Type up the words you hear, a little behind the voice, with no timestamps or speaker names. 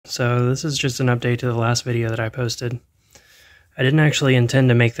So this is just an update to the last video that I posted. I didn't actually intend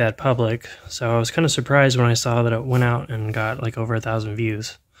to make that public, so I was kind of surprised when I saw that it went out and got like over 1,000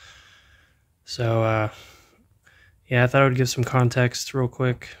 views. So yeah, I thought I would give some context real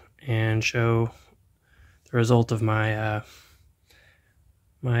quick and show the result of my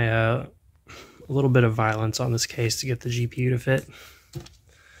a little bit of violence on this case to get the GPU to fit.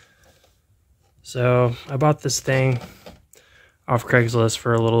 So I bought this thing off Craigslist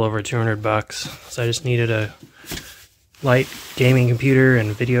for a little over 200 bucks. So I just needed a light gaming computer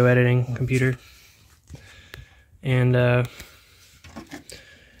and video editing computer. And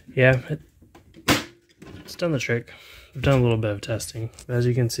yeah, it's done the trick. I've done a little bit of testing, but as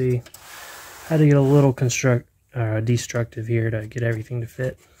you can see, I had to get a little destructive here to get everything to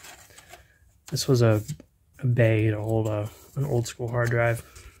fit. This was a bay to hold an old school hard drive.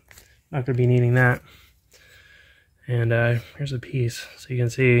 Not going to be needing that. And here's a piece. So you can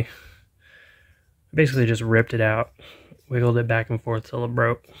see, I basically just ripped it out, wiggled it back and forth till it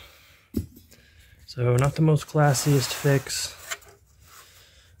broke. So not the most classiest fix,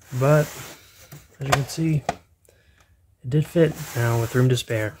 but as you can see, it did fit now with room to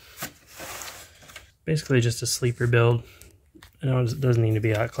spare. Basically just a sleeper build. It doesn't need to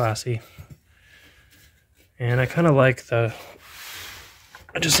be that classy. And I kind of like I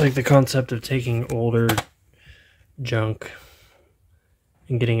just like the concept of taking older junk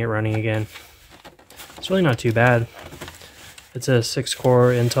and getting it running again. It's really not too bad. It's a 6-core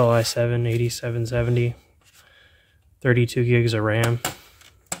Intel i7 8770, 32 gigs of RAM,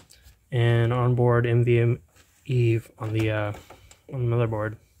 and onboard nvme on the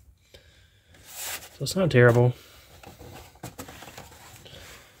motherboard. So it's not terrible.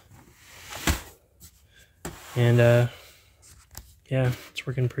 And yeah, it's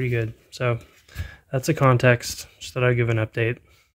working pretty good. So that's the context. Just thought I'd give an update.